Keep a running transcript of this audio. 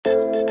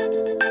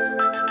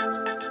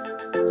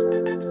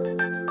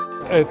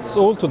It's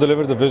all to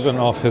deliver the vision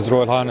of His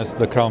Royal Highness,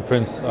 the Crown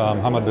Prince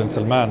Mohammed bin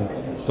Salman,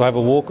 to have a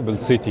walkable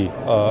city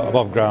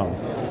above ground.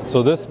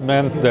 So this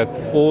meant that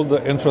all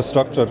the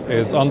infrastructure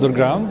is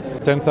underground,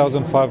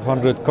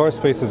 10,500 car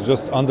spaces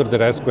just under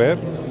Diriyah Square,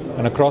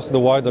 and across the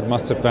wider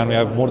master plan we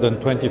have more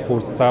than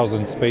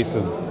 24,000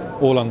 spaces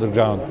all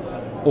underground.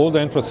 All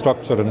the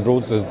infrastructure and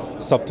roads is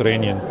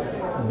subterranean.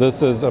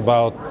 This is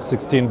about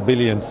 16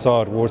 billion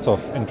SAR worth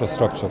of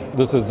infrastructure.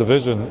 This is the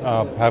vision,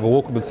 have a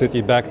walkable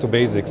city back to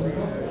basics,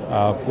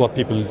 what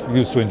people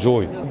used to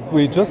enjoy.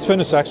 We just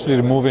finished actually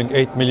removing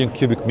 8 million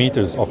cubic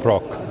meters of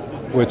rock,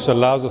 which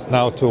allows us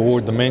now to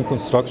award the main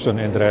construction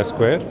in Diriyah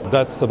Square.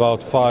 That's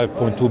about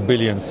 5.2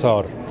 billion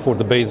SAR for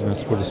the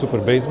basements, for the super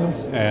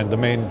basements, and the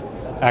main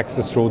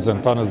access roads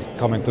and tunnels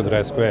coming to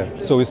Diriyah Square.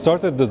 So we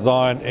started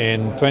design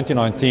in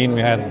 2019.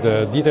 We had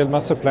the detailed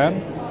master plan,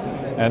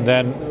 and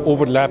then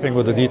overlapping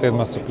with the detailed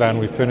master plan,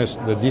 we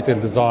finished the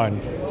detailed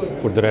design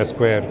for Diriyah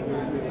Square.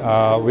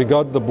 We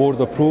got the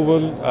board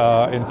approval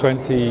in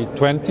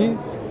 2020,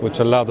 which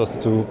allowed us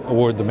to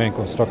award the main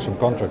construction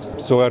contracts.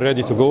 So we're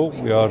ready to go.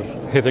 We are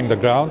hitting the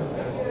ground.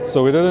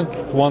 So we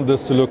didn't want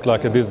this to look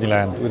like a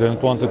Disneyland. We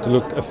didn't want it to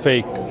look a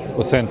fake,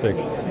 authentic.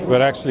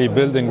 We're actually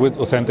building with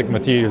authentic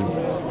materials.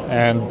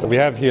 And we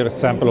have here a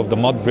sample of the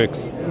mud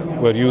bricks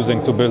we're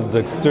using to build the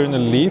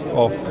external leaf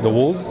of the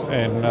walls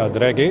in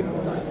Diriyah Gate.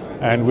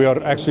 And we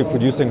are actually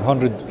producing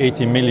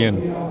 180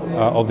 million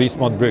of these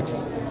mud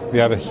bricks. We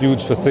have a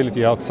huge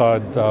facility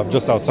outside,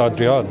 just outside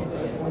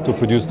Riyadh, to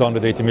produce the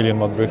 180 million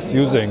mud bricks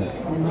using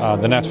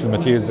the natural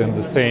materials and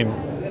the same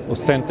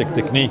authentic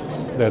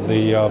techniques that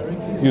they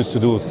used to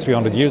do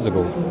 300 years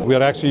ago. We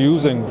are actually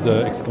using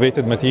the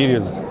excavated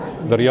materials,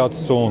 the Riyadh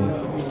stone,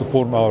 to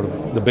form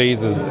the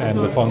bases and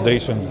the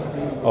foundations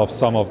of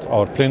some of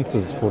our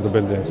plinths for the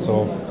buildings.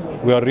 So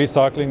we are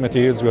recycling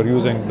materials, we are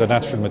using the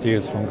natural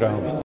materials from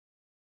ground.